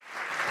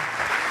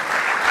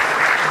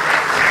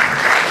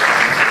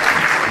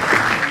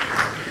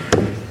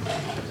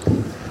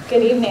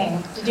Good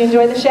evening. Did you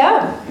enjoy the show?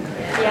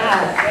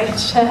 Yeah, great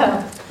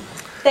show.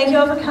 Thank you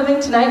all for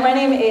coming tonight. My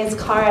name is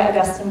Cara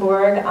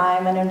Augustenborg.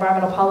 I'm an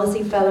environmental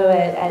policy fellow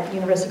at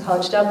University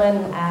College Dublin,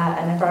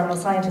 an environmental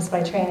scientist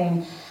by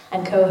training,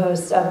 and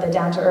co-host of the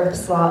Down to Earth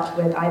slot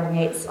with Ivan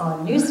Yates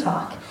on News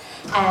Talk.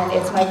 And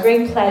it's my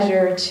great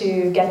pleasure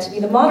to get to be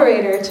the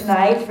moderator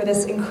tonight for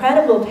this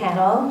incredible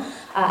panel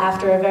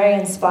after a very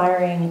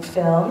inspiring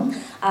film.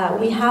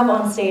 We have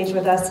on stage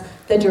with us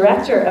the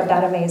director of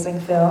that amazing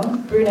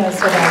film, Bruno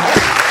Sauval.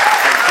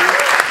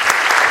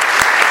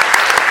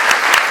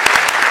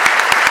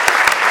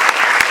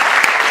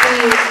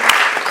 The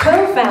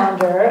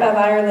co-founder of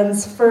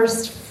Ireland's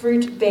first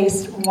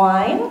fruit-based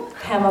wine,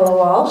 Pamela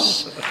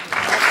Walsh.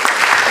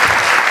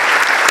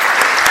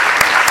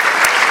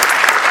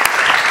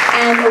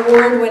 And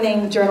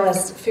award-winning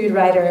journalist, food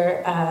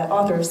writer,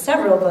 author of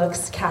several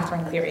books,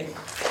 Catherine Cleary.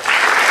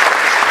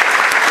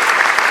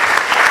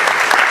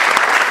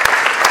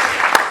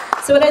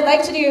 So what I'd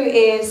like to do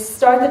is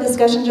start the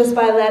discussion just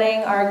by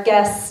letting our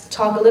guests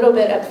talk a little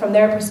bit from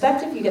their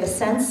perspective. You get a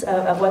sense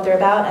of what they're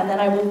about, and then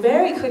I will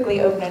very quickly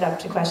open it up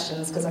to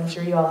questions, because I'm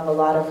sure you all have a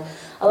lot of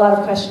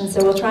questions.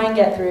 So we'll try and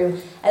get through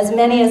as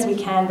many as we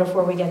can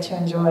before we get to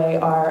enjoy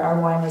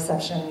our wine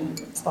reception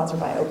sponsored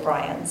by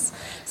O'Brien's.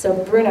 So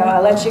Bruno,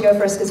 I'll let you go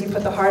first because you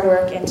put the hard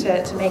work into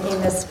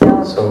making this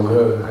film. So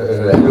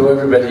hello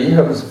everybody.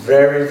 I'm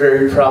very,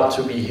 very proud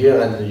to be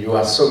here, and you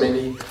are so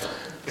many.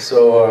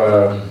 So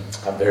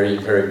I'm very,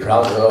 very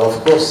proud,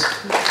 of course.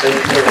 Thank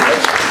you very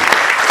much.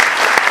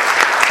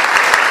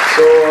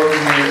 So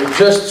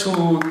just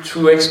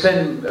to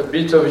explain a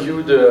bit of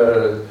you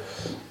the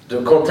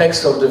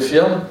context of the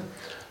film.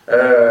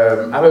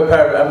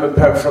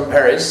 I'm from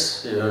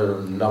Paris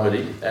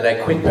normally, and I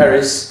quit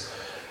Paris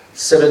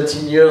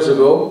 17 years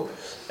ago.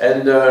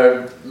 And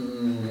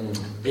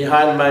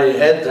behind my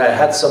head, I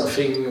had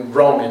something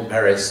wrong in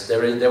Paris.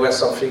 There was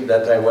something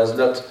that I was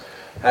not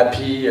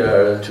happy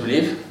to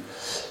live.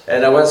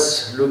 And I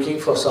was looking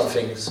for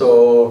something.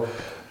 So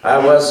I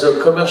was a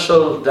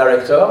commercial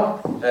director,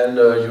 and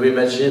you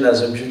imagine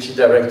as a beauty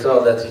director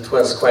that it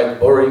was quite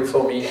boring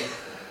for me,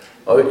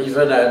 or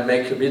even I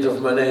make a bit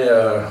of money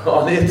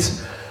on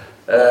it.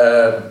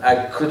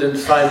 I couldn't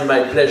find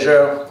my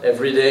pleasure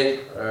every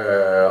day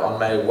on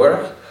my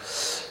work.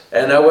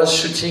 And I was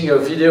shooting a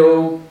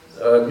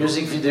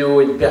music video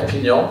in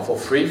Perpignan for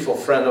free for a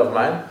friend of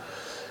mine.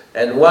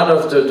 And one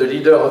of the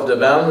leader of the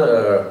band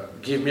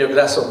gave me a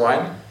glass of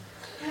wine.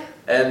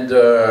 And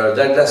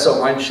that glass of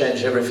wine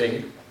changed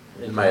everything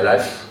in my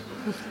life.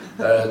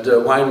 The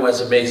wine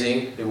was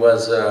amazing. It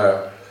was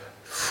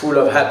full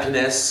of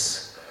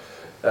happiness,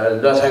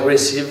 not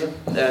aggressive.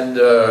 And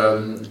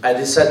I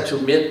decided to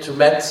meet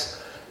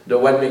the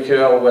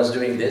winemaker who was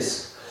doing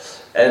this.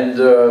 And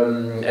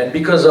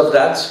because of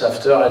that,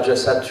 after I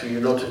just had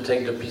to, to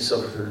take the piece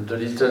of the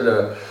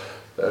little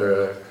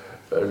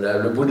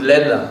le bout de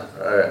laine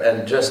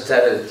and just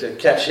to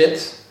catch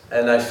it.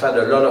 And I found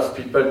a lot of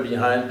people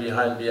behind,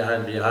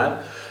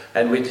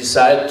 and we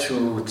decided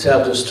to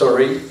tell the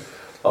story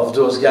of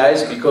those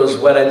guys, because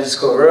what I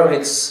discovered,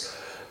 it's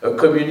a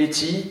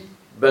community,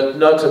 but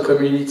not a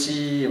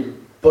community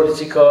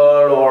political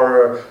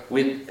or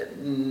with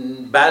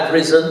bad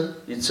reason.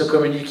 It's a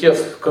community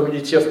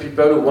of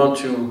people who want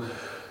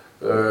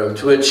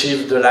to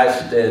achieve the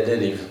life they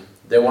live.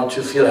 They want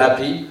to feel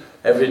happy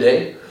every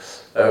day.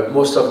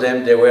 Most of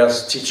them, they were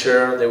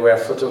teachers, they were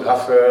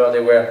photographers,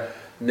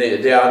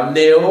 they are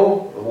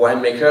neo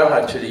winemaker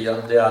actually.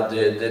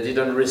 They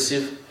didn't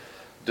receive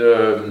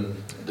the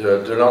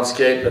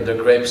landscape and the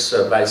grapes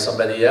by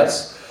somebody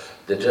else.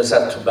 They just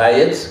had to buy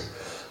it.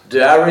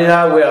 The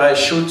area where I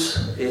shoot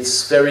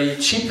is very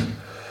cheap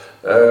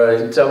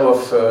in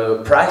terms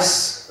of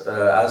price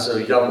as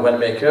a young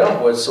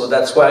winemaker. So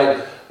that's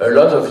why a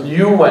lot of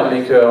new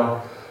winemakers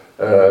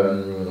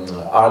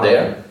are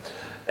there.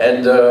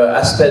 And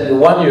I spent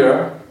 1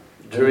 year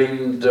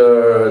during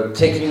the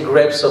taking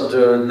grapes of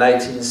the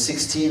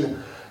 1916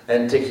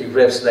 and taking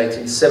grapes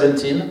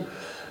 1917.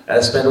 I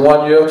spent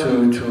 1 year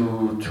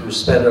to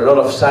spend a lot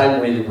of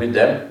time with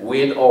them,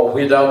 with or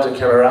without the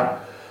camera,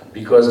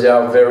 because they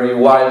are very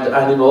wild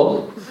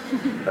animals.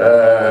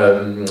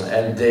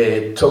 And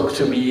they talked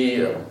to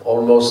me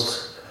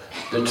almost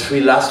the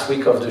last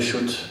week of the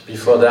shoot.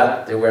 Before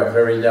that, they were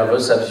very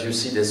nervous. As you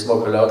see, they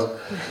smoke a lot.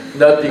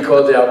 Not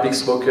because they are big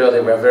smokers, they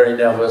were very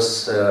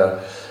nervous.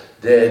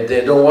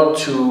 They don't want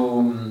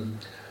to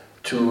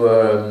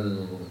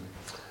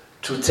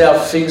tell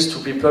things to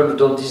people who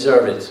don't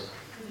deserve it.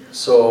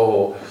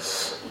 So,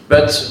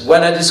 but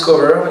when I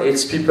discover,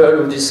 it's people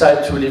who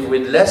decide to live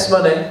with less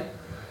money,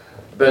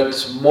 but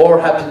more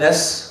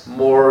happiness,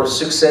 more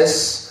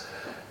success,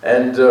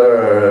 and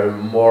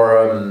more.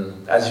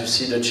 As you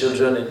see, the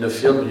children in the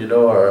film,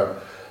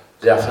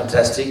 they are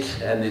fantastic,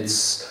 and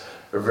it's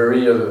a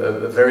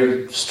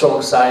very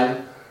strong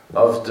sign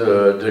of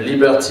the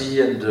liberty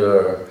and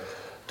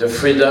the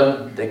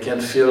freedom they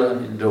can feel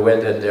in the way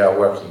that they are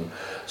working.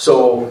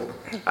 So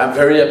I'm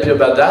very happy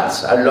about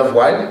that. I love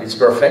wine, it's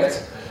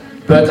perfect.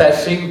 But I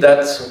think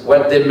that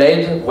what they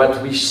made,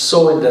 what we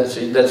saw in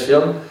that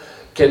film,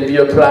 can be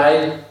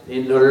applied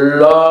in a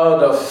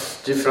lot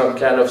of different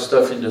kind of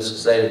stuff in the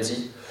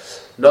society,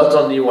 not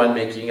only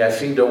winemaking. I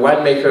think the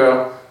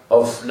winemaker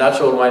of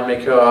natural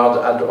winemaker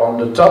are on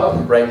the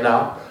top right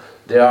now.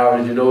 They are,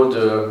 you know,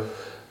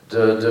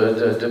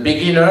 the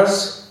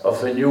beginners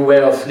of a new way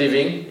of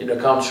living in a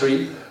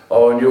country,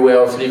 or a new way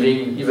of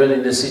living even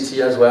in the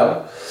city as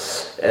well.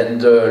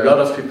 And a lot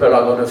of people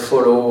are going to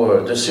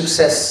follow the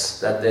success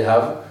that they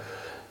have.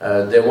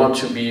 They want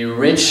to be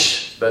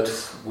rich, but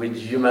with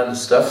human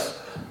stuff.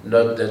 They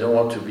don't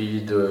want to be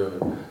the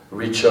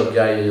richer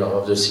guy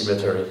of the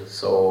cemetery.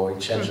 So it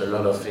changed a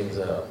lot of things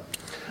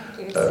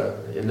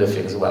in the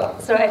things as well.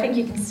 So I think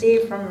you can see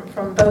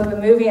from both the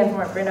movie and from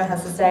what Bruno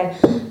has to say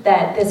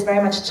that this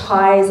very much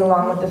ties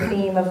along with the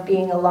theme of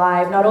being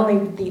alive, not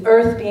only the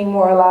earth being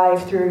more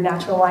alive through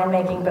natural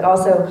winemaking, but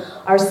also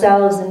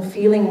ourselves and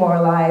feeling more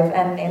alive.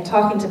 And in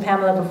talking to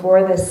Pamela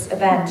before this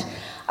event,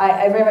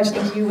 I very much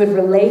think you would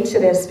relate to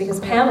this, because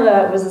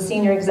Pamela was a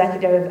senior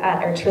executive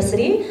at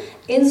Airtricity,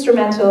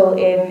 instrumental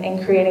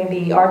in creating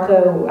the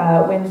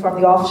Arklow wind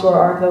farm, the offshore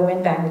Arklow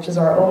wind bank, which is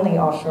our only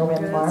offshore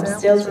wind farm,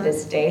 still to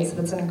this day, so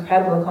it's an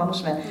incredible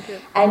accomplishment.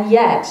 And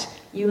yet,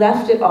 you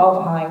left it all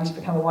behind to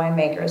become a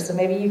winemaker, so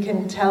maybe you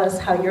can tell us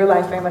how your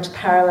life very much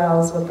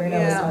parallels what Bruno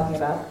was talking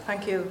about.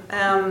 Thank you.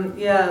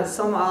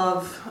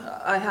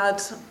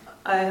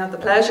 I had the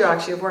pleasure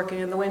actually of working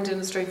in the wind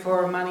industry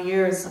for many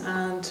years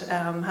and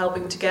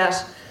helping to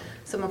get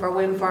some of our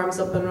wind farms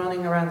up and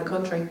running around the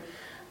country.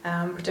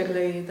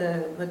 Particularly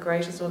the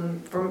greatest one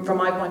from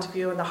my point of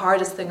view, and the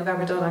hardest thing I've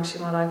ever done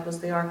actually in my life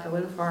was the Arklow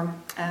wind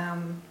farm.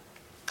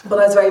 But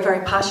I was very, very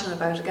passionate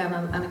about it again,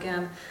 and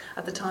again,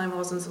 at the time it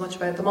wasn't so much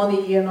about the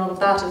money and all of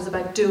that, it was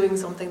about doing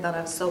something that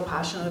I was so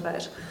passionate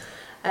about.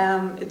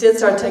 It did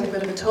start to take a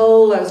bit of a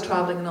toll. I was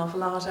travelling an awful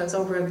lot. I was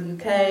over in the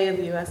UK and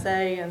the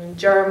USA and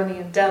Germany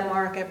and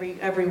Denmark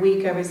every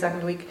week, every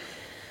second week.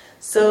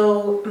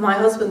 So my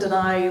husband and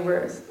I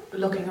were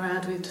looking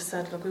around. We just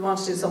said, look, we want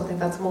to do something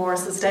that's more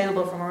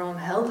sustainable from our own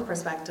health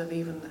perspective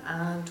even.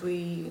 And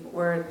we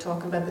were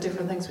talking about the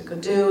different things we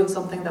could do, and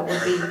something that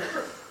would be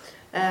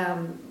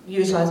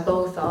utilise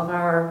both of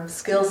our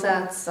skill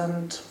sets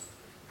and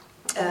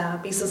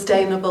be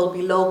sustainable,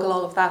 be local,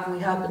 all of that. And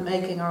we had been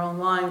making our own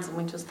wines, and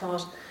we just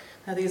thought,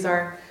 now these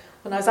are,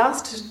 when I was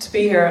asked to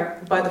be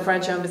here by the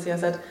French embassy, I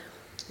said,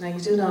 now you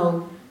do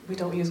know we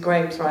don't use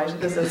grapes, right?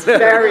 This is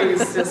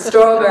berries,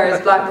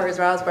 strawberries, blackberries,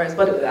 raspberries,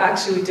 but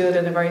actually we do it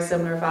in a very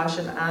similar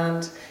fashion,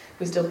 and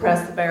we still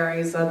press the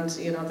berries, and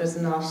you know,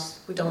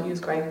 we don't use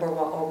grape or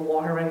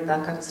water or any of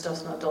that kind of stuff.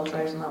 It's not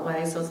adulterated in that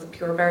way, so it's the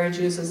pure berry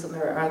juices, and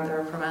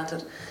they're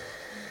fermented.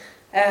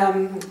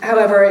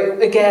 However,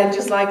 again,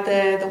 just like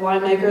the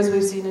winemakers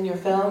we've seen in your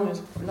film,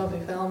 it's a lovely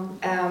film,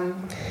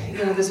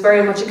 you know, there's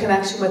very much a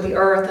connection with the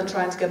earth and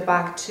trying to get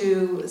back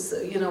to,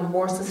 you know,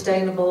 more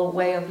sustainable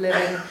way of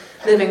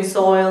living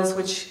soils,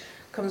 which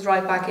comes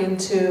right back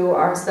into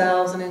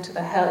ourselves and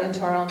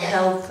into our own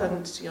health,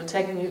 and you know,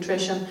 taking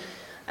nutrition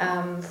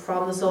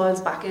from the soils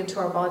back into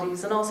our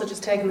bodies, and also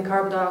just taking the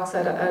carbon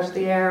dioxide out of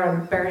the air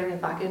and burying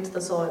it back into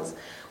the soils.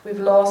 We've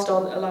lost a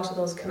lot of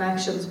those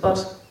connections,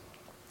 but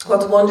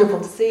what's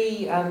wonderful to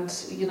see, and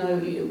you know,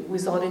 we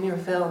saw it in your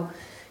film,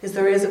 is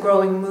there is a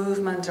growing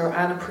movement or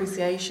an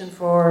appreciation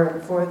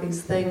for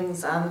these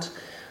things, and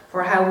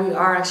for how we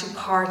are actually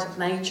part of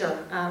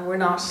nature, and we're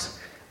not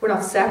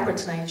separate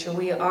to nature.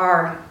 We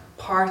are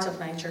part of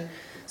nature.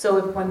 So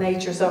when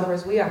nature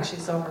suffers, we actually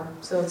suffer.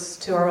 So it's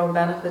to our own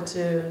benefit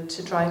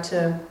to try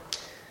to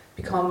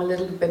become a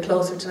little bit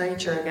closer to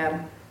nature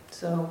again.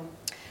 So.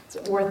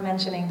 It's worth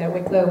mentioning that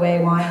Wicklow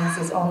Way Wines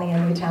is only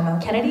in Newtown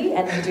Mount Kennedy,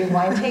 and we do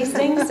wine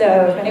tasting,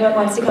 so if anyone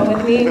wants to come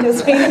with me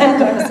this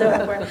weekend, I'm so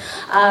up for it.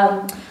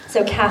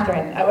 So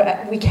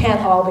Catherine, we can't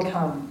all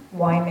become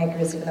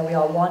winemakers, even though we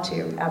all want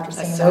to after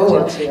seeing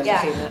that.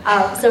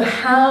 Yeah. So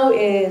how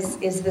is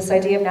this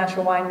idea of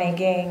natural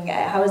winemaking,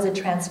 how is it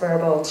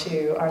transferable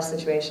to our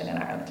situation in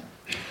Ireland?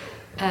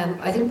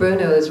 I think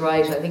Bruno is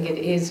right. I think it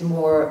is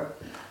more...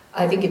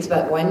 I think it's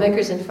about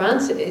winemakers in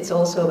France. It's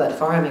also about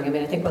farming. I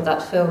mean, I think what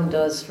that film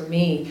does for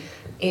me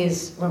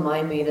is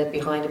remind me that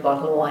behind a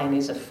bottle of wine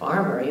is a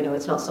farmer. You know,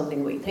 it's not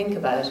something we think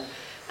about.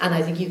 And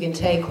I think you can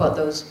take what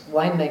those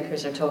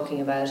winemakers are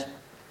talking about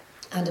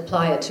and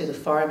apply it to the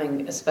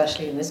farming,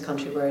 especially in this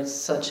country where it's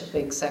such a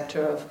big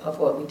sector of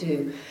what we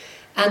do.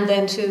 And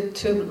then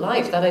to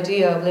life, that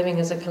idea of living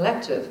as a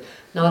collective,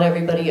 not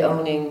everybody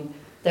owning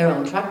their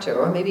own tractor,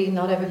 or maybe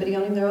not everybody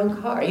owning their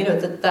own car. You know,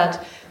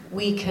 that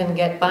we can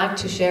get back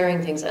to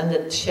sharing things, and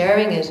that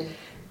sharing it,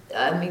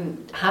 I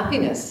mean,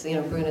 happiness, you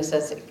know, Bruno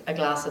says a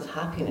glass of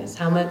happiness.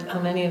 How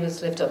many of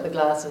us lift up a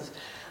glass of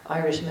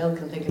Irish milk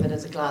and think of it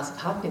as a glass of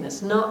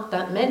happiness? Not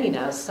that many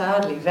now,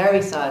 sadly,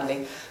 very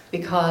sadly,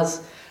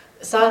 because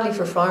sadly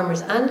for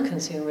farmers and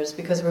consumers,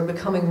 because we're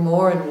becoming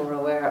more and more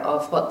aware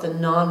of what the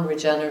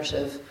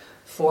non-regenerative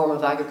form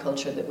of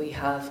agriculture that we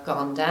have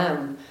gone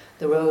down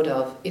the road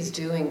of is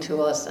doing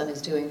to us, and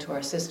is doing to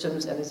our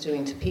systems, and is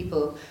doing to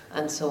people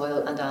and soil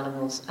and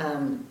animals.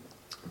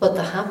 but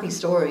the happy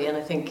story. And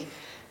I think,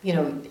 you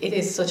know, it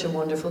is such a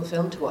wonderful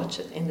film to watch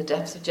it in the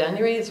depths of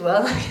January as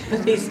well.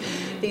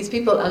 these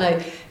people,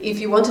 and if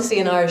you want to see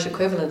an Irish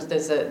equivalent,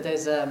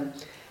 there's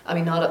I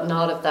mean, not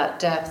of that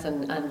depth,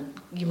 and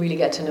you really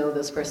get to know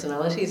those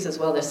personalities as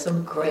well. There's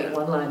some great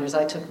one-liners.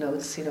 I took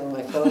notes, you know, on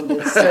my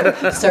phone.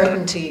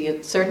 Certainty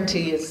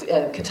is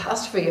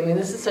catastrophe. I mean,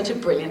 this is such a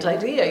brilliant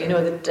idea, you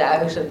know, the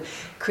doubt and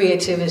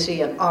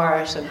creativity and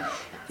art and,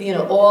 you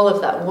know, all of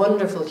that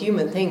wonderful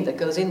human thing that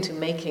goes into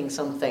making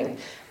something.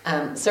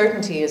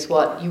 Certainty is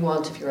what you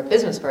want if you're a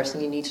business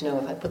person. You need to know,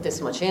 if I put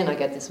this much in, I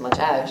get this much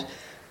out.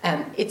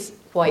 It's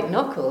white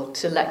knuckle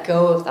to let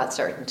go of that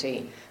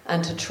certainty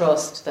and to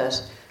trust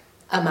that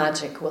a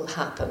magic will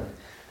happen,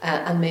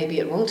 and maybe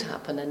it won't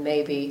happen, and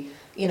maybe,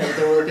 you know,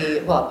 there will be,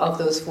 of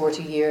those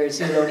 40 years,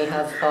 you'll only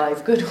have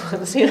 5 good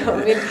ones, you know.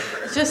 I mean,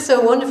 it's just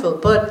so wonderful,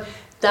 but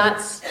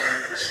that's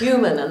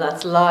human, and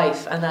that's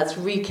life, and that's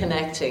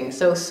reconnecting.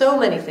 So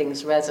many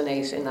things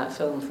resonate in that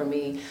film for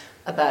me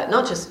about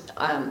not just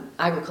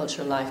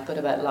agricultural life, but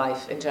about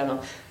life in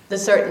general. The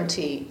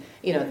certainty,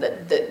 you know,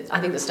 I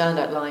think the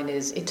standout line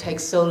is, it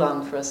takes so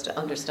long for us to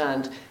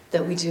understand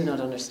that we do not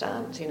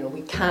understand. You know,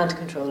 we can't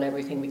control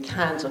everything, we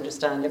can't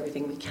understand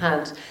everything, we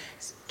can't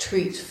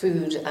treat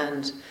food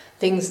and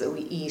things that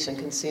we eat and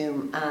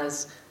consume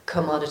as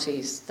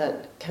commodities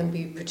that can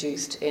be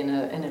produced in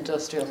an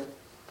industrial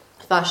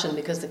fashion,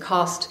 because the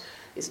cost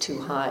is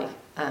too high,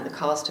 and the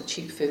cost of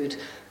cheap food,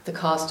 the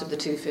cost of the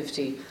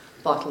 $2.50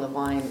 bottle of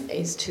wine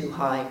is too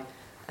high.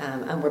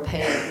 And we're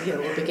paying, you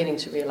know, we're beginning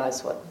to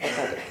realise what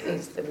that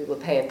is, that we will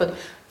pay it. But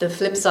the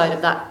flip side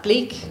of that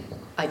bleak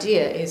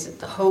idea is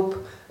the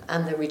hope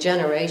and the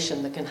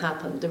regeneration that can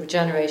happen, the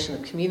regeneration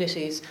of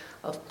communities,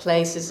 of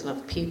places and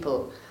of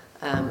people,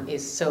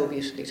 is so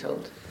beautifully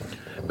told.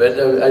 But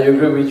I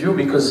agree with you,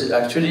 because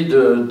actually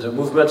the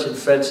movement in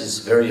France is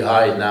very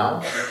high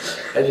now,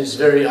 and it's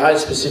very high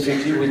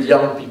specifically with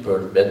young people.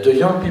 But the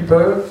young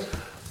people,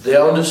 they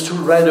understood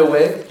right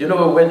away. You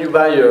know, when you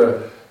buy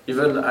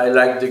even I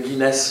like the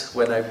Guinness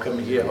when I come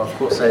here. Of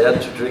course, I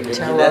had to drink a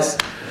Guinness.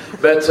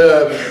 But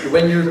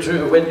when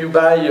you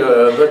buy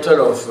a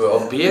bottle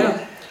of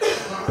beer,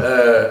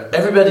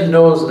 everybody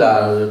knows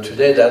that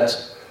today that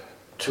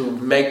to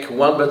make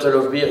one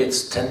bottle of beer,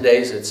 it's 10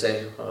 days, let's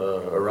say,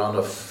 a round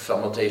of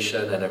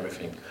fermentation and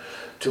everything.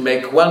 To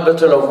make one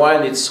bottle of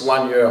wine, it's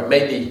 1 year,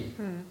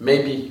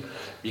 maybe,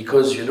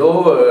 because, you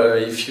know,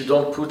 if you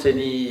don't put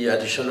any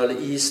additional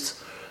yeast,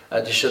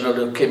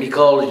 additional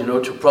chemical, you know,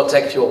 to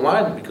protect your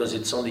wine, because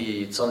it's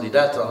only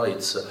that,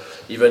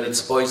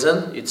 it's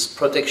poison, it's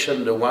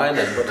protection the wine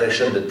and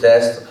protection the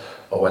taste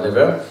or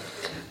whatever.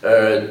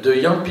 The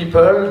young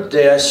people,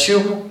 they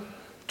assume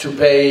to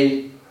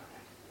pay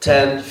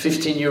 10,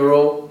 15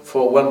 euro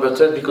for one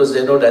bottle, because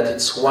they know that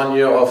it's 1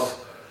 year of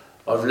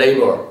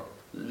labor,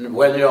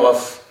 1 year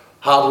of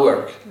hard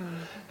work.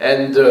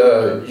 And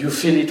you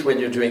feel it when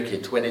you drink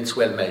it, when it's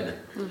well made.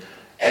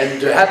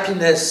 And the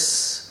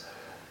happiness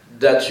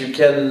that you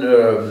can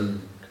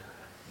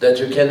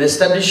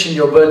establish in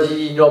your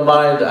body, in your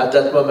mind at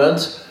that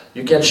moment,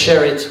 you can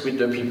share it with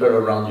the people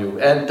around you.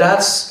 And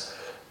that's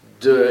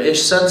the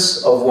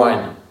essence of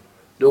wine.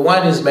 The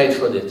wine is made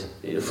for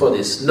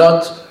this,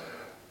 not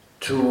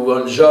to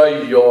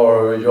enjoy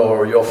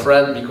your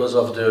friend because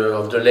of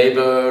the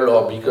label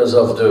or because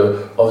of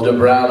the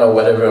brand or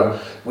whatever.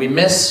 We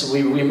miss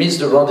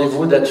the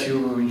rendezvous that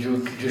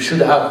you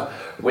should have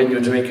when you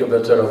drink a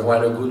bottle of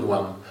wine, a good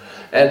one.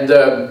 And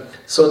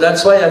so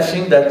that's why I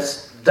think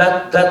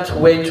that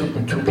way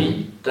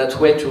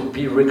to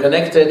be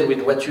reconnected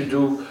with what you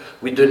do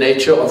with the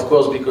nature, of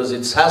course, because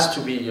it has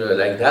to be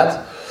like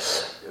that.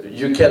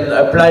 You can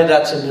apply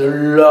that in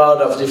a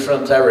lot of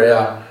different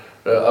areas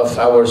of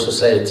our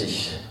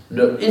society.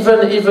 No, even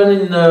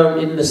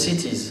in the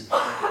cities.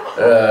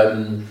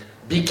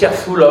 Be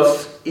careful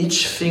of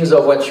each thing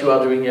of what you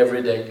are doing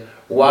every day.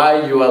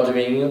 Why you are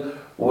doing,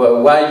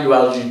 why you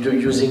are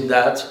using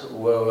that,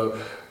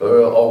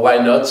 or why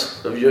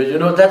not? You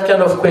know, that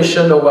kind of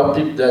question, or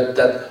people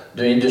that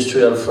the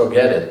industrial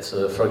forget.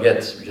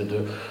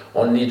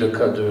 Only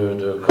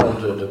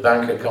the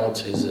bank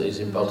account is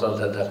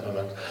important at that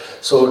moment.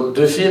 So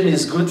the film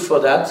is good for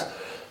that,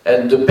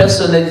 and the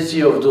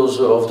personality of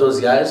those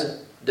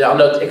guys, they are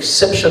not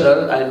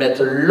exceptional. I met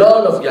a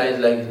lot of guys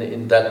like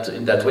in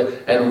that way,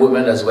 and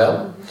women as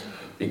well,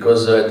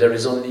 because there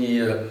is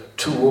only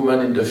 2 women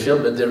in the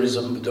film, but there is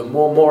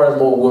more and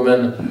more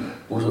women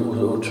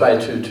who try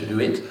to do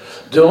it.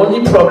 The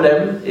only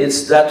problem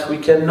is that we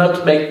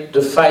cannot make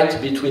the fight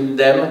between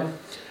them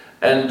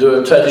and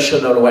the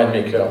traditional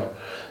winemaker,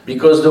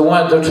 because the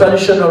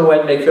traditional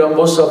winemaker,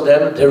 most of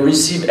them, they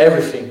receive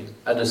everything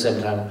at the same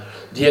time: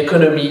 the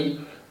economy,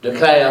 the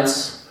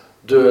clients,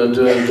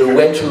 the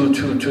way to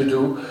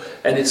do,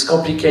 and it's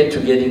complicated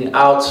to getting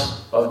out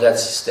of that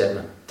system.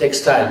 It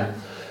takes time.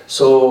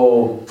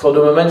 So for the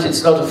moment,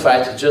 it's not a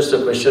fight; it's just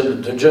a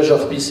question. The judge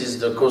of peace is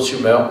the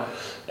consumer.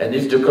 And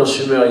if the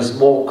consumer is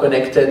more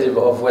connected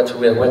of what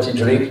he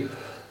drinks,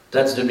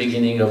 that's the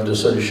beginning of the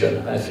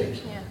solution, I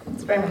think. Yeah,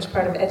 it's very much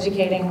part of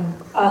educating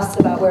us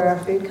about where our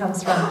food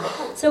comes from.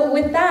 So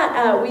with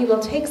that, we will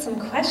take some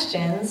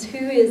questions.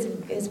 Who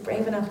is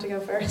brave enough to go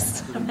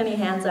first? How many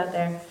hands out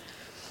there?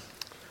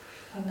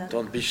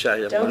 Don't be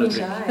shy. Don't be shy.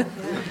 Yeah.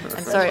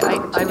 I'm sorry,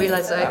 I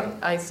realised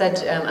I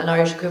said an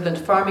Irish equivalent,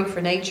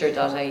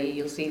 farmingfornature.ie.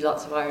 You'll see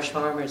lots of Irish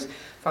farmers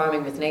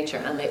farming with nature,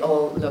 and they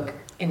all look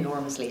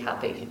enormously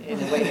happy in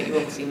a way that you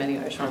won't see many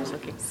Irish farmers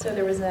looking. So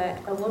there was a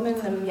woman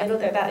in the middle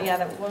there.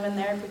 That woman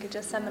there. If we could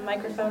just send the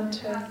microphone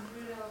to.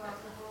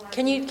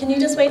 Can you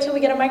just wait till we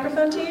get a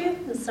microphone to you?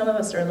 Some of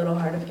us are a little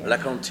hard of hearing. La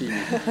cantine.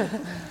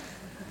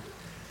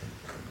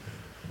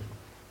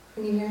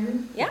 Can you hear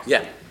me? Yeah.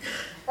 Yeah.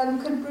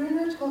 Could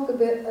Bruno talk a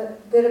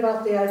bit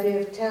about the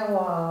idea of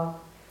terroir?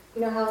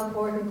 You know how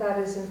important that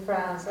is in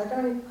France. I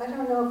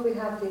don't know if we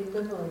have the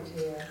equivalent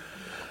here.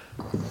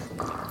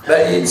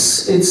 But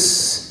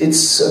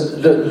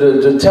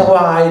the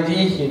terroir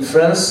idea in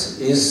France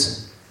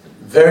is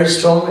very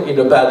strong in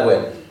a bad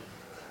way.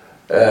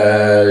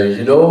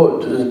 You know,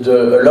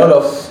 a lot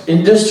of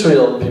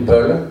industrial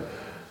people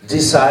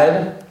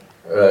decide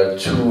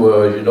to,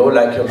 you know,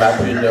 like a map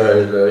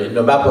in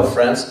the map of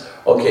France.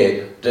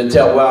 Okay, the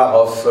terroir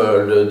of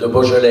the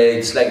Beaujolais,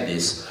 it's like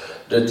this.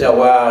 The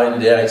terroir in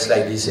there, it's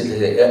like this, and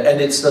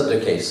it's not the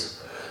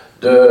case.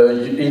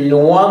 In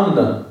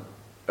one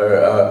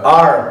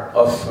R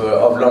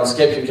of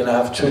landscape, you can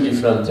have two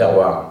different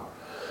terroirs.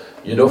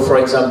 You know, for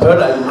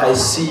example, I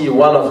see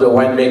one of the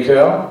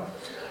winemaker.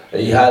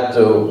 He had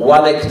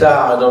 1 hectare.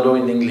 I don't know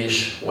in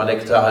English. 1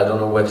 hectare. I don't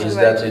know what is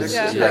that. It's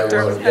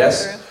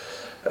yes.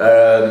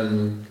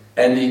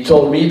 And he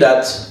told me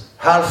that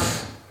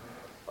half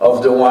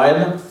of the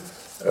wine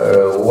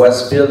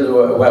was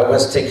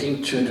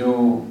taken to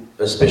do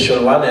a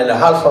special one, and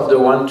half of the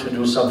one to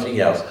do something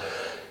else.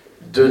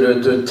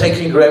 The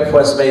taking grape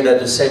was made at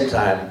the same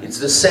time. It's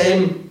the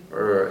same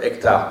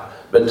hectare,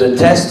 but the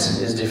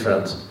taste is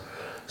different.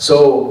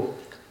 So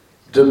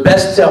the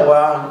best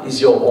terroir is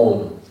your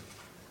own.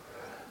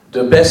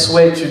 The best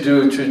way to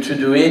do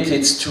it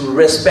is to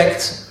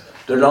respect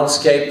the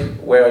landscape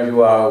where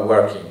you are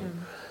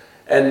working,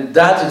 and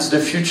that is the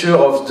future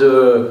of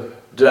the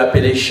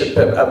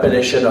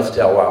appellation of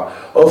terroir.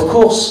 Of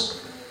course,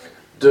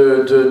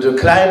 the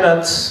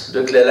climate,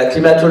 la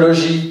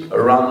climatology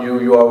around you.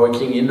 You are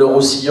working in the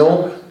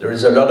Roussillon. There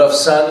is a lot of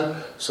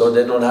sun, so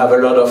they don't have a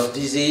lot of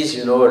disease.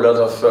 You know, a lot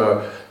of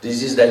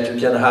disease that you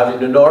can have in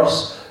the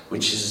north,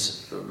 which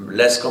is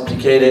less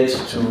complicated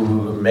to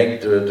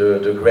make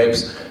the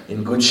grapes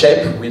in good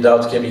shape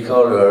without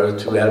chemical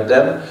to help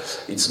them.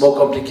 It's more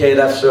complicated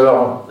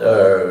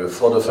after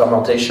for the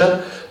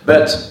fermentation,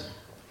 but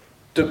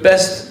the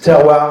best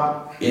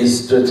terroir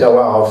is the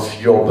terroir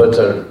of your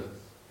bottle.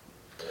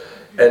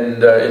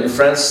 And in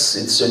France,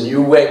 it's a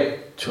new way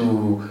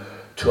to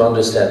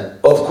understand.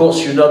 Of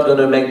course, you're not going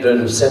to make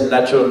the same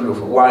natural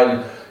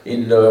wine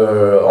in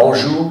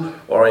Anjou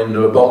or in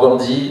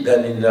Burgundy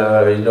than in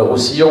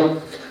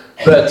Roussillon,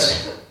 but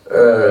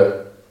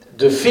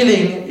the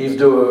feeling, if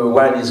the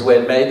wine is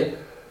well made,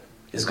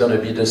 is going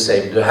to be the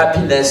same. The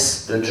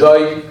happiness, the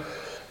joy,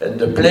 and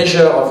the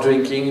pleasure of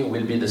drinking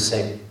will be the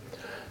same.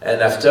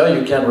 And after,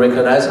 you can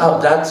recognize, oh,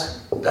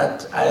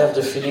 that I have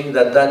the feeling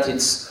that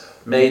it's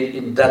made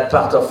in that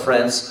part of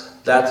France,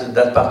 that in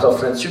that part of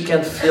France. You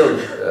can feel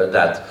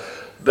that,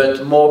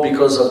 but more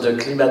because of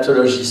the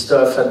climatology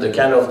stuff and the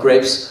kind of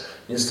grapes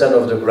instead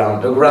of the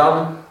ground. The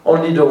ground,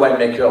 only the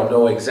winemaker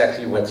know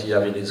exactly what he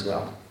have in his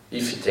ground,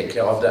 if he take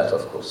care of that,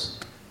 of course.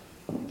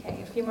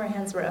 Okay, a few more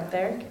hands were up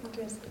there.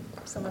 Can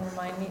someone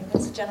remind me?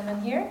 This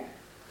gentleman here.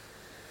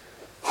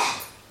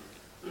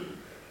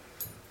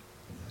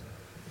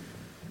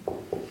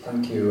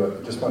 Thank you.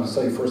 I just want to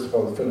say, first of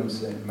all, the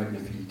film's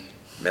magnifique.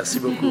 Merci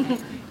beaucoup.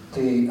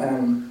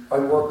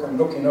 I'm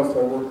lucky enough,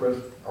 I work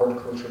with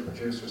horticulture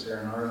producers here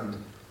in Ireland,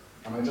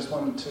 and I just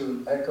wanted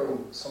to echo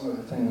some of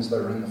the things that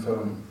are in the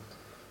film.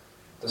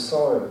 The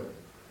soil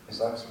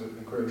is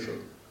absolutely crucial.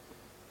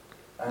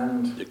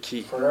 And The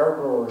key. for our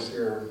growers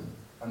here,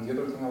 and the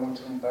other thing I want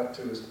to link that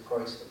to is the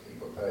price that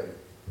people pay.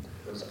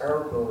 Because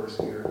our growers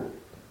here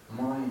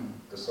mine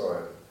the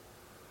soil.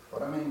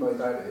 What I mean by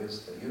that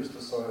is they use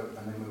the soil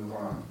and they move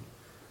on.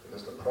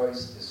 Because the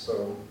price is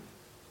so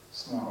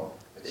small,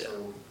 it's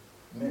so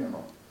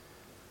minimal.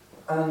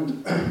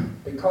 And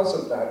because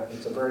of that,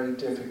 it's a very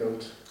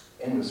difficult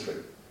industry.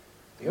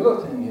 The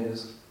other thing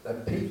is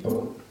that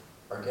people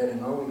are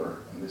getting older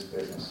in this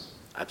business.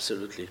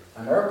 Absolutely.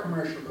 And our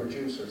commercial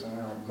producers are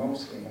now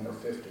mostly in their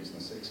 50s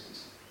and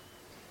 60s.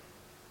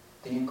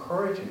 The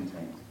encouraging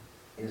thing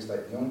is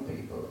that young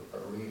people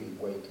are really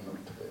waking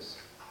up to this.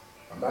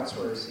 And that's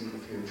where I see the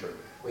future.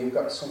 We've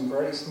got some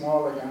very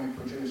small organic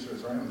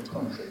producers around the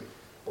country,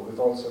 but we've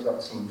also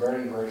got some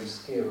very, very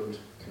skilled,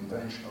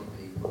 conventional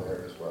people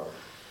there as well.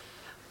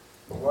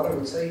 But what I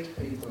would say to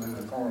people in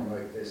a forum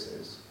like this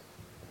is,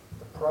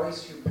 the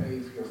price you pay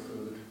for your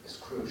food is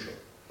crucial,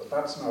 but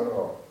that's not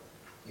all.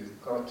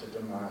 You've got to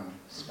demand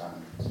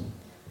standards.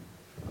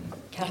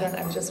 Catherine,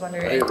 I was just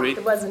wondering, I agree.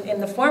 it wasn't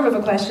in the form of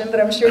a question, but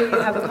I'm sure you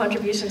have a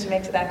contribution to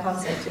make to that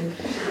concept too.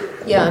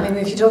 Yeah, I mean,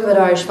 if you talk about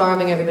Irish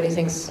farming, everybody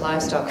thinks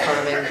livestock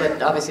farming,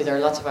 but obviously there are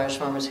lots of Irish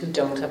farmers who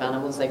don't have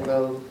animals, they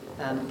grow,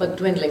 but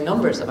dwindling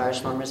numbers of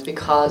Irish farmers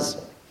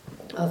because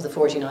of the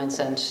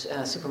 49-cent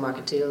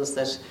supermarket deals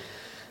that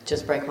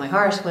just break my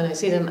heart when I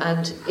see them.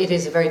 And it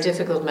is a very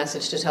difficult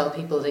message to tell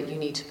people that you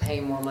need to pay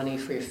more money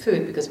for your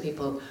food, because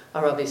people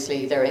are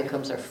obviously, their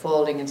incomes are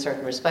falling in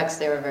certain respects,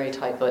 they are very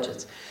tight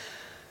budgets.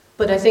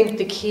 But I think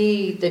the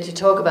key that you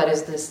talk about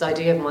is this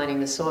idea of mining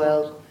the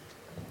soil,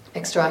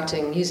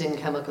 extracting, using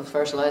chemical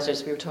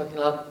fertilizers. We were talking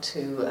a lot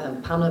to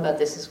Pamela about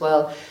this as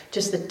well.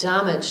 Just the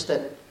damage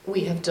that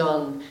we have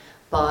done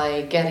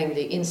by getting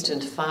the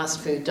instant fast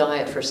food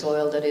diet for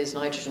soil that is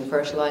nitrogen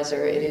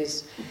fertilizer. It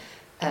is,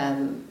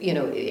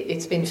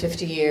 it's been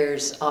 50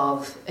 years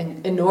of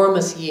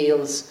enormous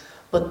yields,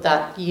 but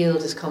that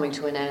yield is coming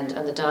to an end,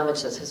 and the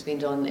damage that has been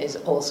done is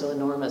also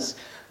enormous.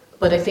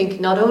 But I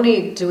think not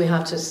only do we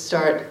have to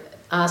start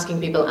asking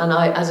people, and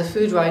I, as a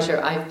food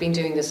writer, I've been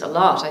doing this a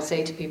lot. I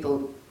say to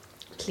people,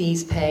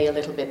 please pay a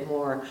little bit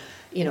more,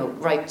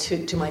 right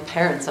to my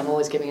parents. I'm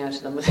always giving out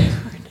to them,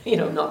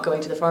 not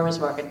going to the farmer's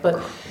market.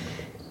 But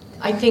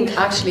I think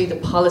actually the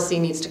policy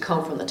needs to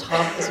come from the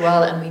top as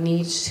well, and we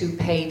need to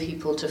pay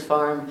people to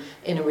farm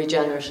in a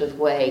regenerative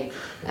way,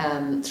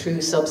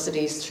 through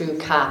subsidies, through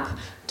CAP.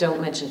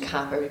 Don't mention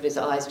CAP, everybody's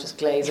eyes just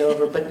glaze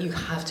over, but you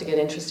have to get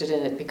interested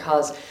in it,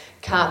 because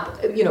CAP,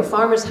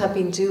 farmers have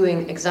been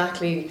doing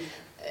exactly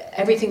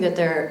everything that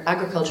their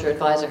agriculture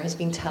advisor has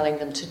been telling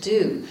them to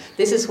do.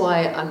 This is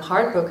why I'm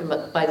heartbroken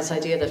by this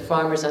idea that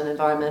farmers and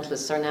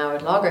environmentalists are now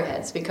at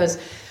loggerheads, because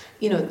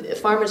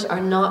farmers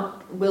are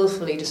not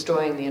willfully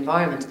destroying the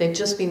environment. They've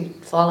just been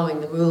following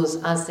the rules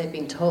as they've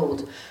been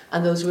told,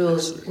 and those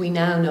rules we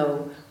now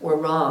know were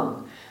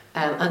wrong,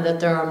 and that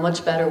there are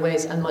much better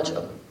ways, and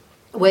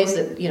ways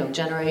that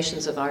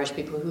generations of Irish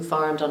people who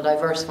farmed on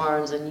diverse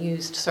farms and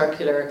used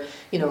circular,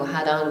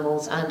 had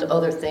animals and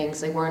other things.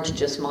 They weren't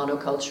just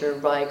monoculture,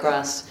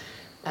 ryegrass,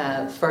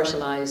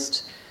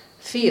 fertilised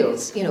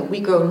fields. We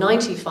grow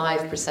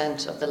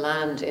 95% of the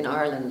land in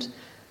Ireland.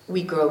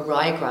 We grow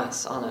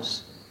ryegrass on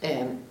it.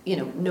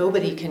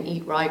 Nobody can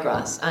eat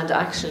ryegrass, and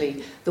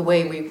actually the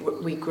way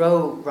we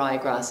grow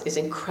ryegrass is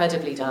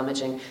incredibly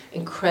damaging,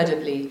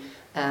 incredibly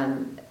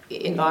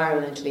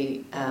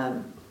environmentally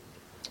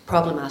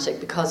problematic,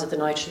 because of the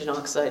nitrous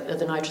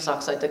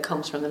oxide that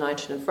comes from the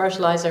nitrogen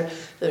fertilizer,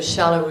 the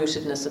shallow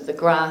rootedness of the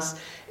grass.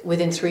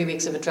 Within 3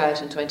 weeks of a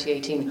drought in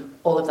 2018,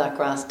 all of that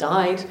grass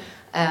died.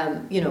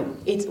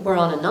 We're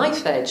on a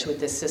knife edge with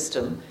this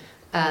system.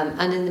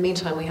 And in the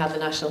meantime, we have the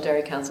National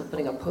Dairy Council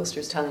putting up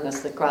posters telling us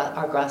that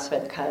our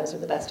grass-fed cows are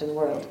the best in the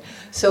world.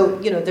 So,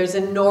 there's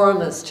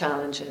enormous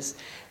challenges,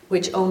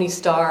 which only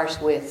start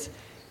with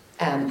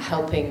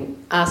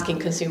asking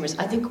consumers.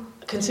 I think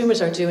consumers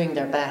are doing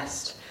their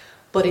best,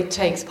 but it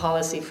takes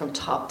policy from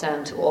top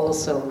down to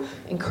also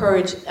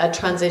encourage a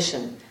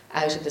transition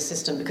out of the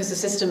system, because the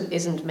system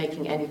isn't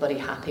making anybody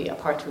happy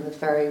apart from the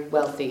very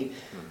wealthy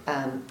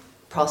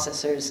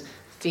processors,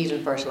 feed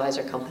and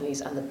fertiliser companies,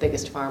 and the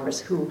biggest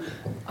farmers who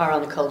are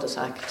on a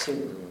cul-de-sac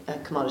to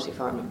commodity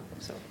farming.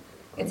 So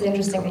it's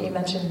interesting that you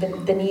mentioned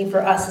the need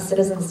for us as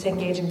citizens to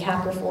engage in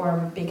CAP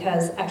reform,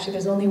 because actually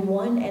there's only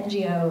one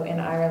NGO in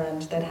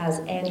Ireland that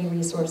has any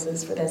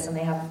resources for this, and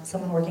they have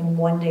someone working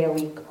 1 day a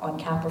week on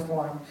CAP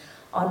reform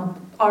on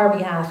our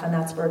behalf, and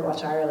that's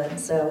Birdwatch Ireland.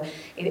 So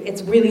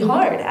it's really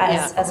hard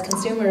as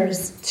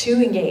consumers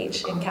to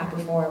engage in CAP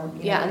reform.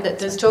 And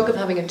there's talk of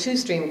having a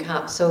two-stream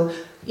CAP. So,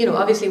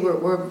 obviously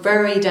we're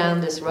very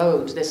down this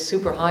road, this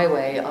super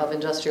highway of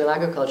industrial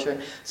agriculture.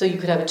 So you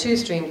could have a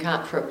two-stream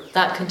CAP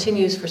that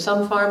continues for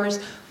some farmers,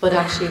 but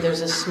actually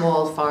there's a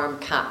small farm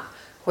CAP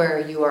where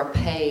you are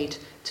paid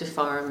to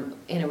farm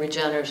in a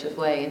regenerative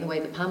way, in the way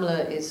that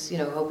Pamela is,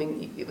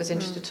 hoping. It was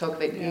interesting to talk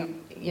about,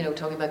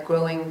 talking about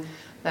growing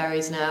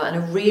berries now, and a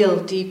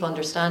real deep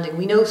understanding.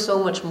 We know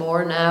so much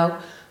more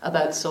now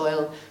about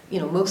soil.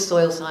 Most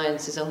soil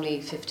science is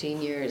only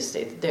 15 years.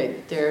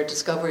 Their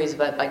discoveries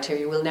about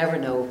bacteria we'll never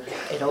know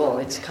it all.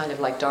 It's kind of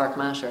like dark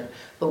matter.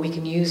 But we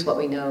can use what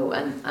we know,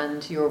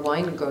 and your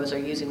wine growers are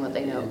using what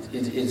they know.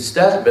 It's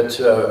that, but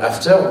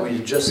after we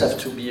just have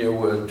to be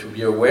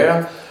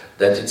aware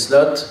that it's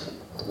not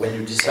when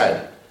you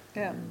decide,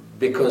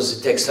 because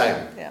it takes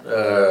time.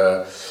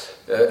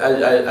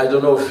 I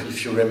don't know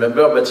if you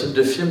remember, but in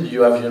the film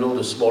you have,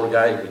 the small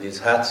guy with his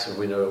hat,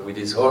 with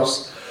his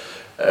horse.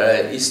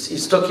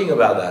 He's talking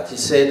about that. He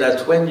said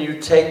that when you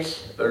take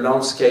a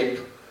landscape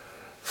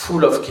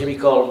full of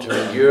chemical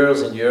during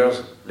years and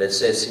years, let's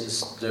say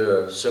since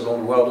the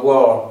Second World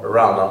War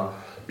around,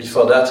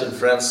 before that in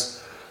France,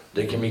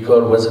 the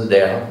chemical wasn't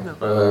there,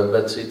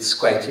 but it's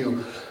quite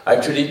new.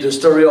 Actually, the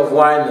story of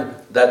wine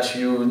that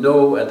and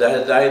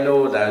that I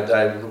know, that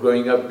I'm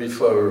growing up with,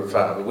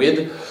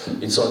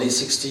 it's only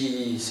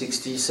 60,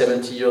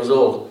 70 years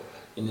old.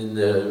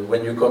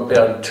 When you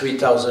compare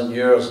 3,000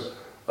 years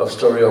of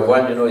story of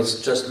wine,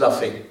 it's just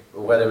nothing,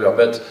 whatever.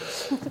 But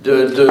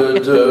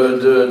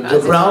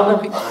the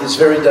ground is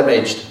very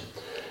damaged.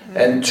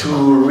 And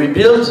to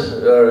rebuild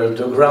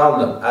the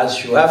ground,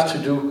 as you have to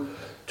do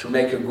to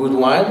make a good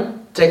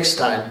wine, takes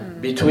time,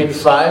 between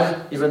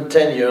 5, even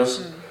 10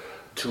 years,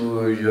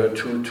 to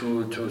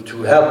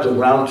help the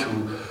ground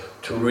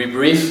to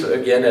rebreathe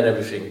again and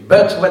everything.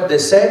 But what they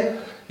say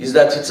is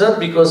that it's not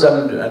because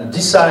I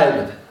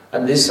decide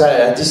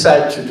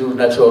to do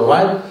natural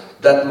wine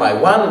that my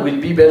wine will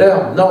be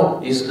better.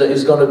 No,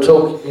 it's going to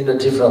talk in a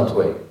different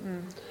way.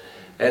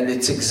 And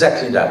it's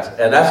exactly that.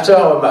 And after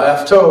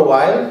a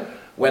while,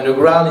 when the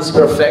ground is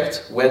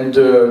perfect, when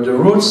the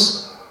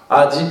roots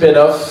are deep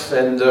enough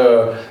and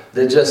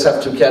they just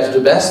have to catch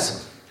the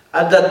best,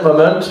 at that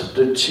moment,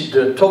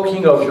 the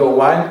talking of your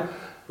wine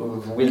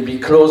will be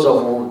close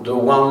of the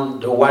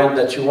wine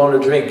that you want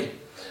to drink.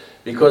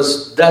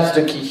 Because that's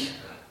the key.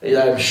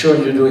 I'm sure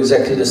you do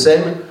exactly the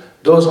same.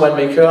 Those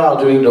winemakers are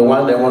doing the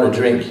wine they want to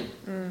drink,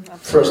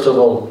 first of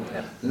all,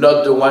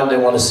 not the one they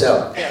want to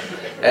sell.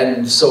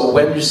 And so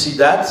when you see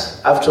that,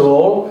 after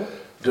all,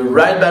 the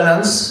right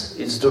balance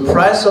is the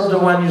price of the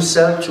wine you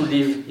sell to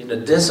live in a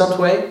decent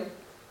way,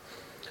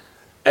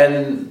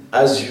 and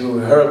as you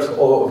heard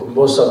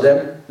most of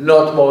them,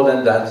 not more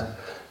than that.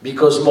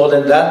 Because more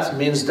than that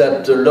means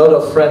that a lot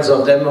of friends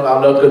of them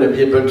are not going to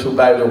be able to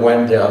buy the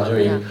wine they are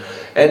doing.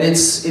 And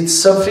it's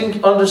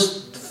something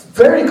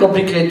very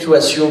complicated to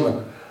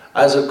assume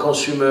as a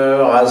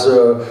consumer, as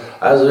a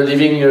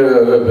living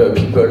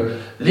people.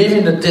 Live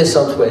in a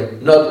decent way,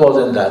 not more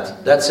than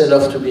that. That's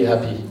enough to be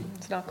happy.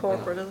 It's not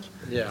corporate, is it?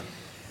 Yeah.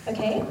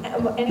 Okay,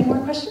 any more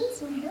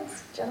questions in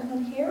hands?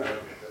 Gentlemen here?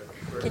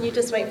 Can you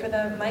just wait for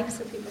the mic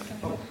so people can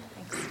hear?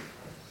 Thanks.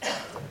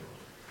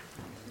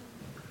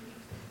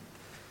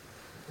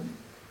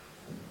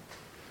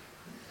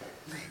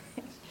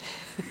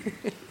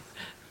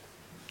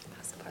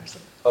 That's the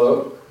person.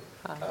 Hello.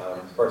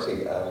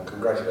 Firstly,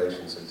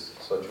 congratulations. It's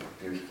such a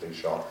beautifully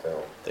shot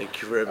film. Thank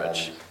you very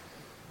much.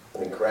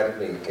 An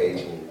incredibly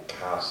engaging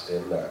cast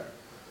in there.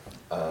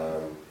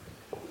 And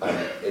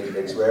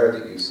it's rare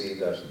that you see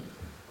that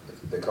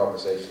the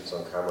conversations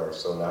on camera are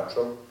so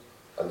natural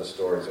and the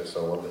stories are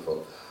so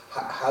wonderful.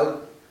 How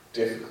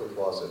difficult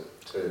was it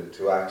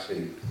to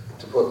actually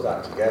put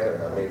that together?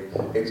 I mean,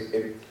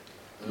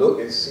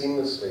 it's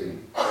seamlessly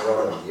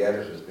run. The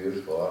edit is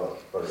beautiful on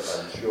it, but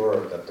I'm sure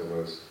that there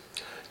was.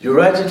 You're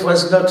right. It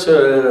was not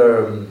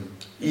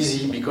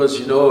easy because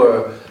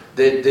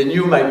they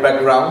knew my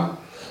background.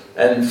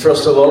 And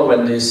first of all,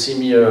 when they see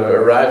me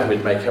arrive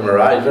with my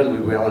camera, even we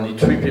were only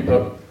 3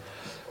 people,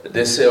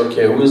 they say,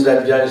 okay, who's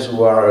that guys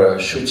who are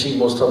shooting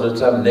most of the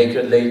time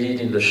naked ladies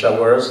in the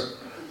showers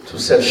to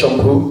sell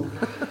shampoo?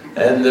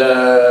 And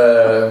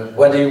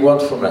what do you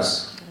want from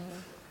us?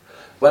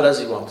 What does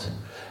he want?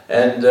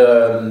 And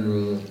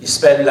he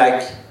spent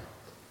like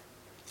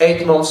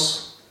 8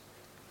 months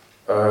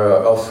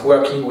of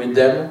working with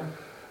them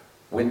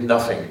with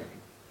nothing.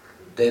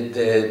 They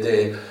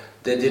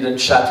didn't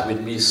chat with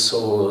me,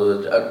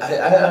 so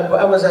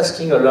I was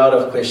asking a lot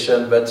of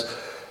questions, but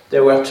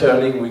they were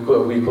turning, we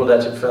call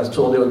that in France,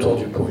 tourner autour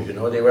du pot,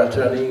 they were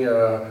turning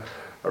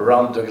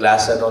around the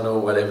glass, I don't know,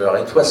 whatever.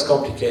 It was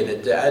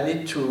complicated. I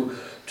need to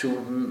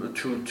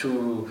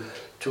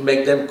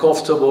make them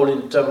comfortable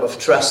in terms of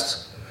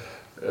trust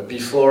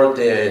before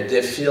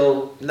they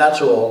feel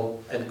natural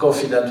and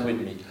confident with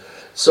me.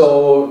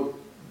 So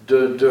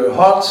the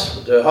heart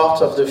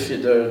of the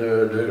film.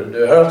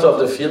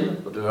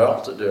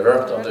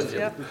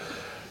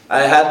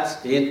 I had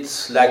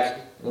it like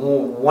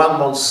 1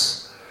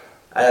 month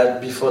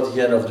before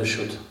the end of the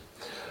shoot.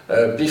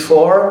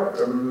 Before,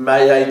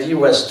 my idea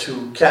was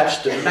to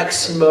catch the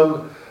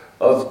maximum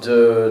of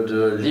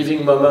the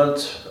living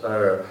moment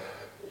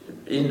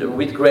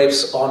with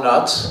grapes or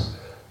not,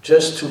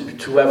 just to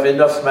have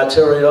enough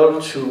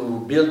material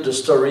to build the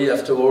story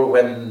after all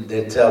when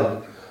they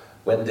tell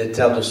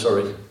the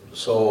story.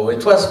 So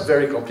it was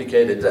very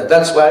complicated.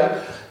 That's why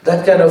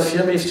that kind of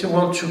film, if you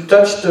want to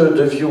touch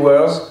the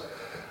viewers,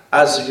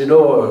 as you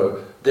know,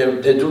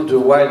 they do the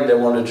wine they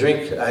want to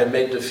drink. I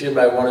make the film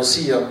I want to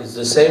see. It's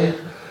the same.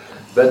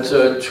 But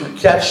to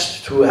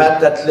have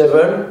that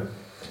level,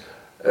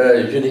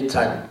 you need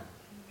time.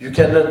 You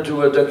cannot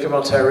do a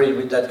documentary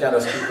with that kind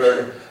of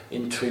people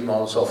in 3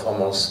 months or 4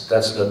 months.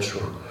 That's not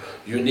true.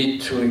 You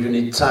need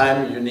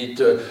time. You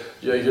need.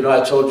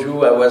 I told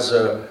you I was.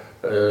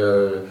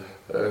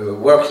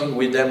 Working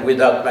with them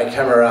without my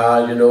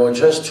camera,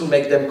 just to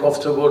make them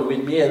comfortable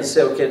with me and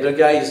say, okay, the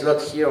guy is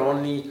not here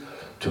only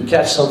to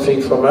catch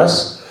something from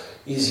us,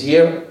 he's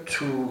here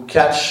to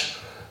catch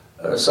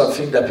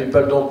something that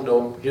people don't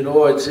know.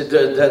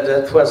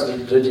 That was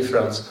the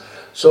difference.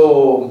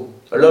 So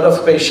a lot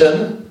of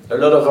patience, a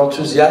lot of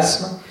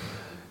enthusiasm,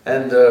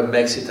 and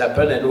makes it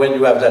happen. And when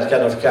you have that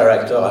kind of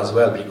character as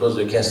well, because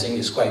the casting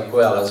is quite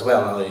well as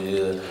well.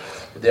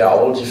 They are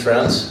all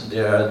different.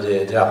 They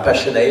are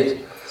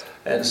passionate.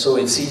 And so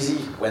it's easy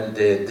when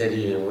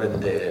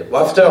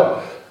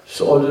after,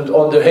 so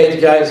on the 8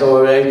 guys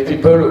or 8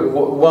 people,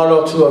 1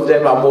 or 2 of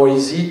them are more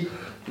easy.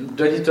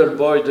 The little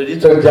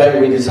guy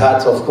with his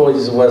hat, of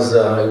course, was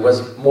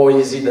more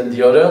easy than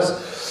the others.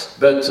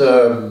 But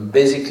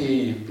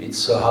basically,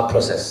 it's a hard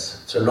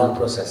process. It's a long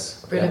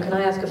process. Bruno, Yeah. can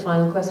I ask a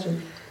final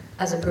question?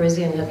 As a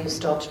Parisian, have you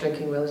stopped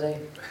drinking rosé?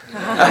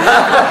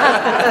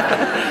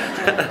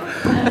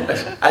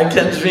 I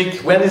can drink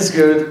when it's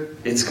good.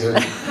 It's good.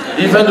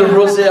 Even the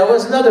rosé. I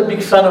was not a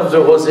big fan of the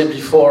rosé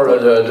before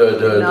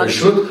the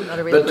shoot,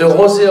 but the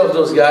rosé of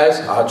those guys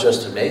are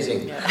just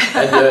amazing. Yeah.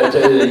 And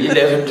the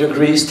 11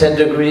 degrees, 10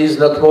 degrees,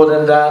 not more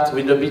than that,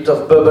 with a bit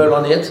of bubble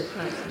on it,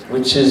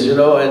 which is, you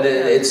know, and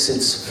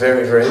it's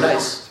very, very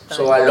nice.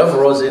 So I love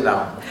rosé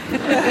now.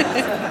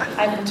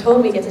 I've been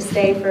told we get to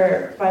stay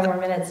for 5 more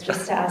minutes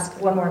just to ask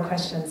one more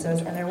question. So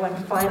is there one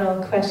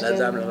final question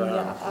from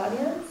the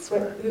audience?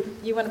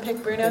 You want to pick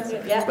Bruno?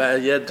 Yeah.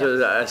 But yet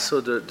I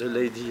saw the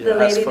lady,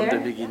 lady from there?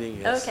 the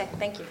beginning. Yes. Okay,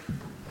 thank you.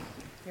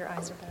 Your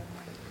eyes are better than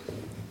mine.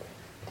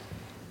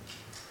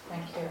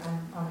 Thank you.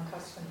 I'm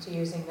unaccustomed to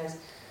using this,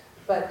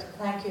 but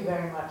thank you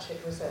very much.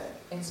 It was an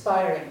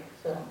inspiring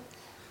film,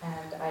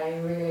 and I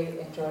really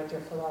enjoyed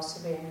your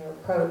philosophy and your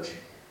approach.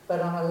 But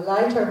on a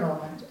lighter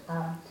moment,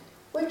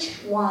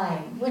 which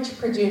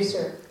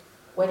producer,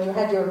 when you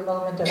had your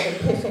moment of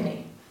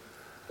epiphany,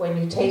 when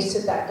you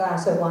tasted that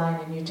glass of wine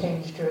and you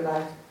changed your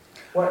life,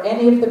 were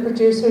any of the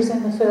producers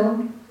in the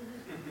film?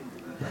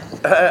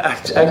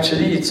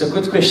 Actually, it's a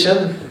good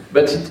question,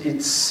 but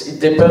it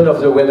depends on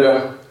the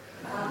weather.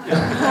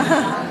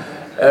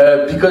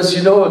 Because,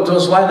 you know,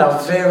 those wines are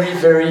very,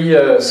 very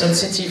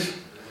sensitive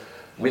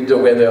with the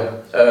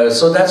weather.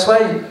 So that's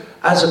why,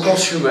 as a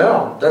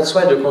consumer,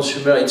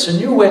 it's a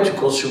new way to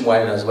consume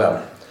wine as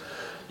well.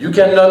 You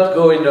cannot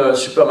go in a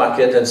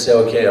supermarket and say,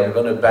 okay, I'm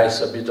going to buy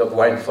a bit of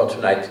wine for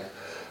tonight.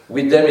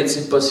 With them, it's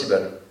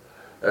impossible.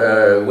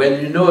 When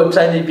you know a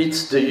tiny bit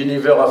the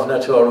universe of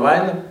natural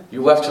wine,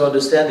 you have to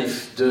understand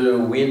if the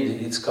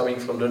wind is coming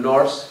from the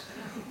north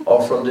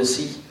or from the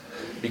sea,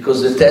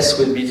 because the taste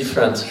will be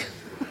different.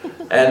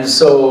 And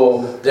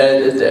so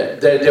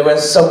there were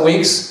some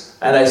weeks,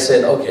 and I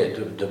said, okay,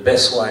 the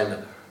best wine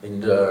in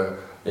the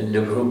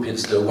group,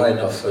 it's the wine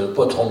of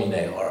Potron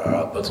Minet, or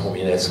Potron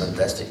Minet is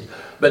fantastic.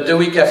 But the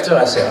week after,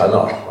 I said, oh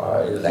no,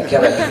 La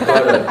Cava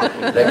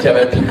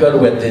Picole,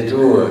 what they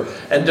do.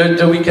 And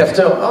the week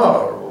after,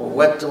 oh,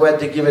 what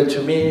they give it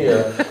to me.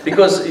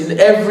 Because in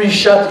every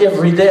shot,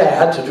 every day, I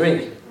had to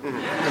drink.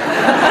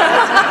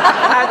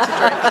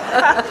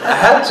 I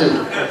had to.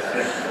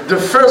 The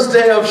first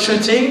day of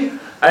shooting,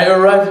 I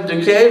arrived in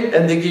the cave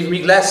and they give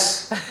me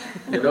glass.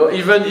 You know,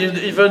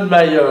 even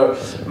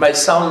my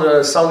sound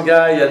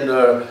guy and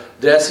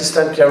the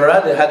assistant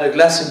camera, they had a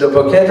glass in the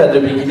pocket. At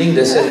the beginning,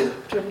 they said,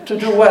 to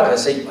do what? I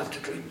say, you have to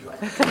drink.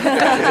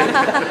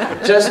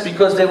 Just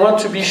because they want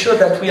to be sure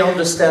that we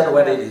understand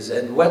what it is.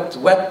 And what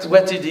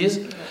it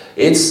is,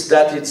 it's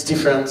that it's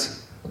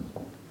different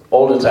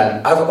all the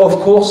time.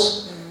 Of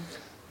course,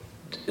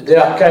 they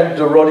are kind of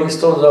the Rolling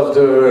Stones of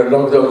the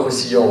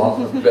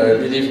Languedoc-Roussillon.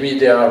 Believe me,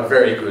 they are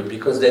very good,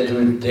 because they're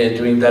doing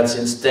that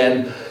since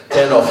 10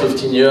 or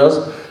 15 years,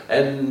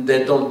 and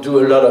they don't do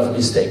a lot of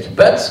mistakes.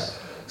 But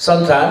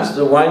sometimes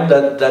the wine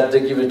that they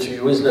give it to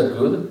you is not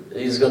good.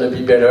 It's going to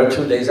be better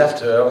 2 days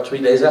after, 3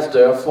 days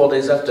after, 4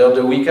 days after,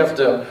 the week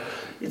after.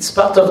 It's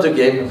part of the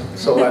game,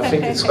 so I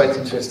think it's quite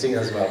interesting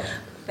as well.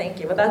 Thank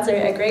you. Well, that's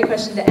a great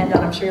question to end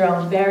on. I'm sure you're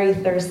all very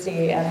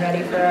thirsty and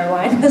ready for our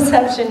wine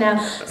reception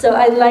now. So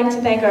I'd like to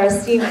thank our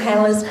esteemed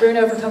panelists,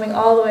 Bruno, for coming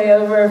all the way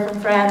over from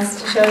France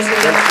to show us your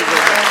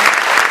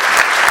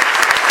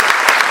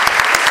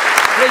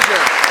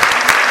Pleasure.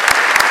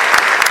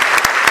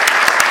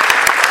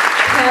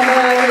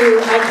 Pamela, who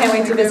I can't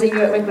wait to visit you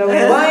at Wicklow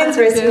Winter Wines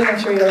very soon. I'm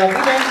sure you'll love it.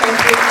 Thank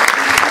you.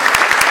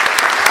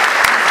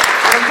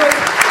 And of course,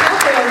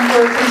 Catherine,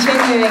 for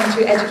continuing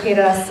to educate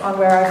us on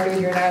where our food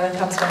here in Ireland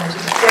comes from, which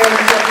is very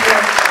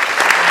important.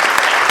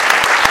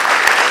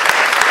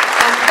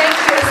 Thank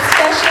you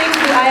especially to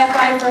the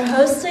IFI for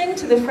hosting,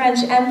 to the French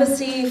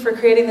Embassy for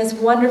creating this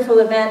wonderful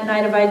event,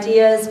 Night of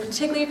Ideas,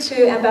 particularly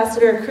to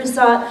Ambassador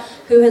Crissot,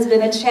 who has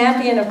been a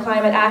champion of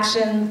climate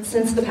action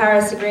since the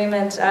Paris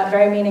Agreement.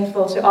 Very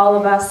meaningful to all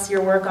of us,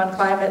 your work on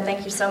climate.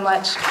 Thank you so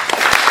much.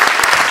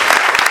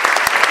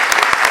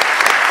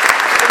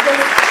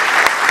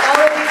 All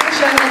of you for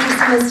showing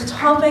interest in this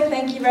topic.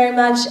 Thank you very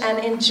much, and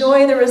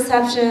enjoy the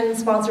reception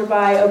sponsored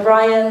by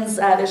O'Brien's.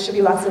 There should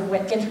be lots of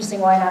interesting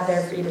wine out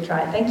there for you to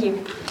try. Thank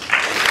you.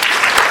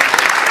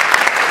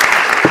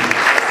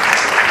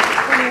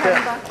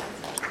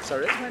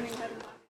 Sorry?